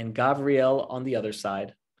 and Gabriel on the other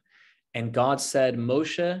side. And God said,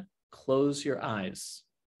 Moshe, close your eyes.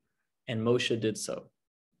 And Moshe did so.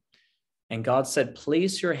 And God said,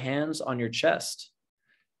 place your hands on your chest.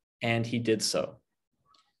 And he did so.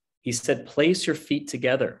 He said, place your feet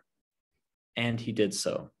together. And he did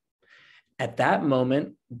so. At that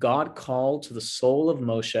moment, God called to the soul of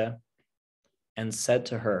Moshe and said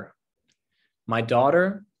to her, my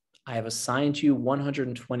daughter, I have assigned you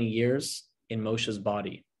 120 years in Moshe's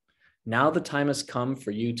body. Now the time has come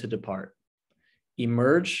for you to depart.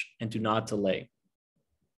 Emerge and do not delay.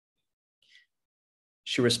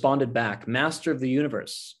 She responded back, Master of the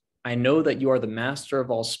universe, I know that you are the master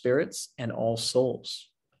of all spirits and all souls.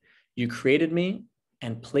 You created me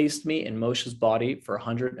and placed me in Moshe's body for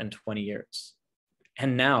 120 years.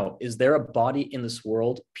 And now, is there a body in this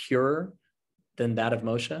world purer than that of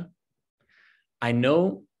Moshe? I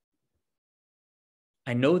know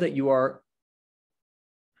that you are,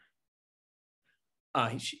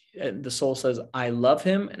 the soul says, I love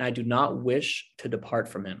him and I do not wish to depart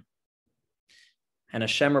from him. And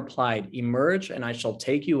Hashem replied, emerge and I shall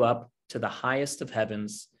take you up to the highest of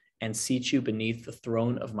heavens and seat you beneath the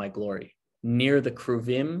throne of my glory, near the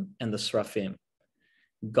Kruvim and the Seraphim.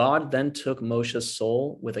 God then took Moshe's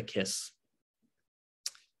soul with a kiss.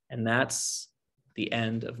 And that's the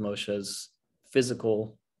end of Moshe's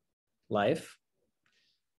physical life.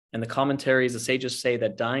 And the commentaries, the sages say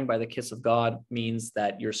that dying by the kiss of God means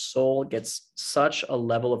that your soul gets such a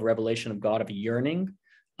level of revelation of God, of a yearning,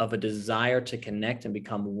 of a desire to connect and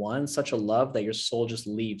become one, such a love that your soul just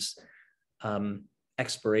leaves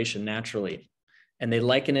expiration naturally. And they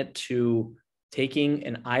liken it to taking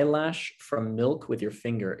an eyelash from milk with your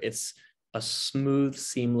finger. It's a smooth,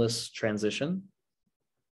 seamless transition,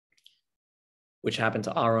 which happened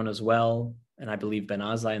to Aaron as well, and I believe Ben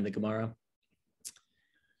Azai in the Gemara.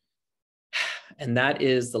 And that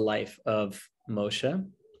is the life of Moshe,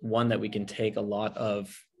 one that we can take a lot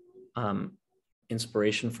of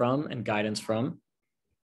inspiration from and guidance from.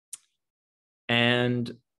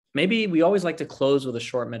 And maybe we always like to close with a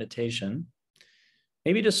short meditation.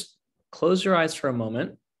 Maybe just close your eyes for a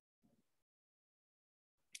moment.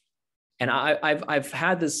 And I've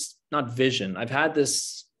had this, not vision,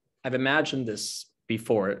 I've imagined this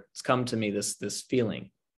before. It's come to me, this feeling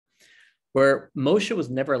where Moshe was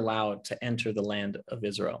never allowed to enter the land of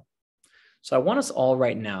Israel. So I want us all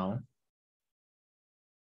right now,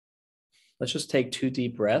 let's just take 2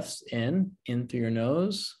 deep breaths in through your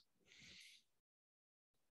nose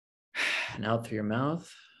and out through your mouth.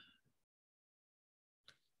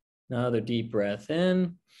 Another deep breath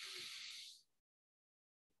in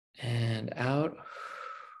and out.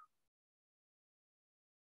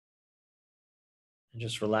 And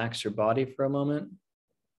just relax your body for a moment.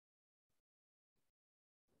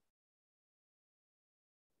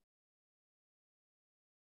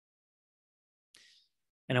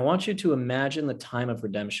 And I want you to imagine the time of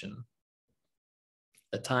redemption,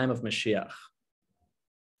 the time of Mashiach,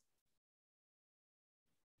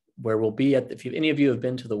 where we'll be at, if any of you have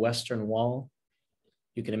been to the Western Wall,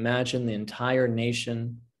 you can imagine the entire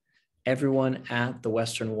nation, everyone at the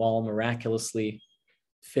Western Wall miraculously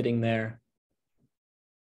fitting there.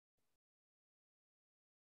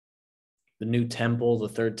 The new temple, the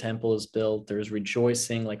 3rd temple is built. There's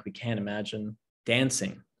rejoicing like we can't imagine,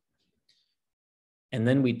 dancing. And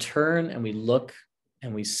then we turn and we look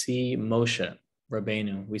and we see Moshe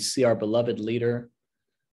Rabbeinu. We see our beloved leader,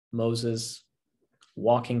 Moses,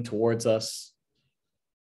 walking towards us.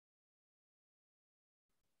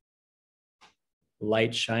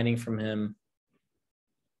 Light shining from him.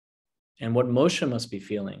 And what Moshe must be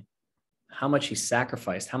feeling, how much he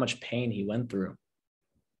sacrificed, how much pain he went through,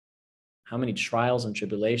 how many trials and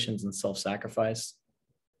tribulations and self-sacrifice.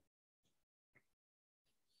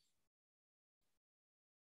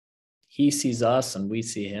 He sees us and we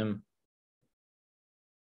see him.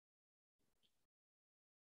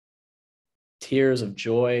 Tears of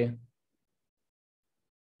joy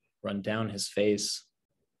run down his face.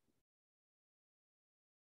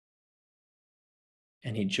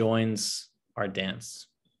 And he joins our dance.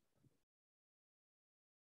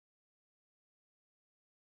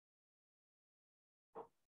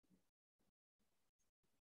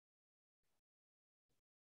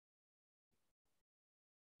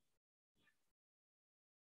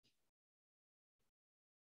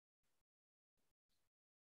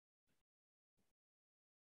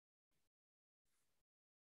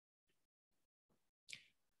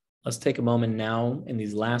 Let's take a moment now in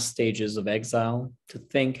these last stages of exile to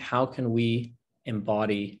think, how can we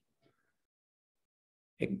embody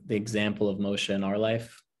the example of Moshe in our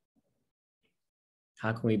life?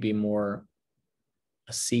 How can we be more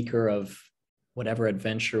a seeker of whatever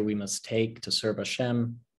adventure we must take to serve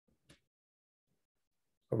Hashem,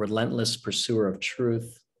 a relentless pursuer of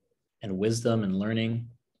truth and wisdom and learning,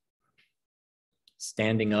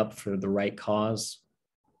 standing up for the right cause,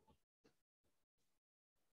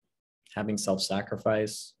 having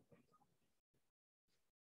self-sacrifice,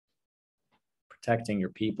 protecting your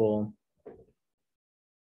people.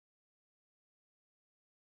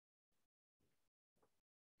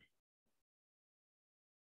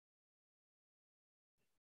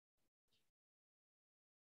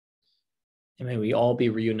 And may we all be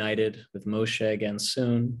reunited with Moshe again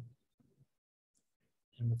soon,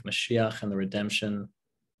 and with Mashiach and the redemption,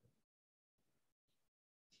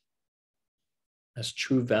 as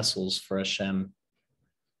true vessels for Hashem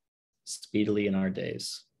speedily in our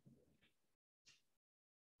days.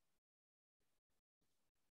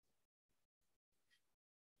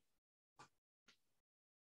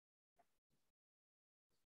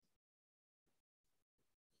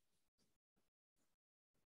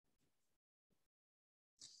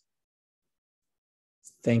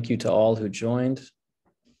 Thank you to all who joined.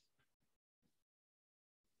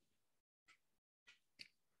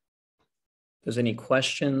 If there's any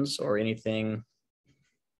questions or anything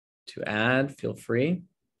to add, feel free.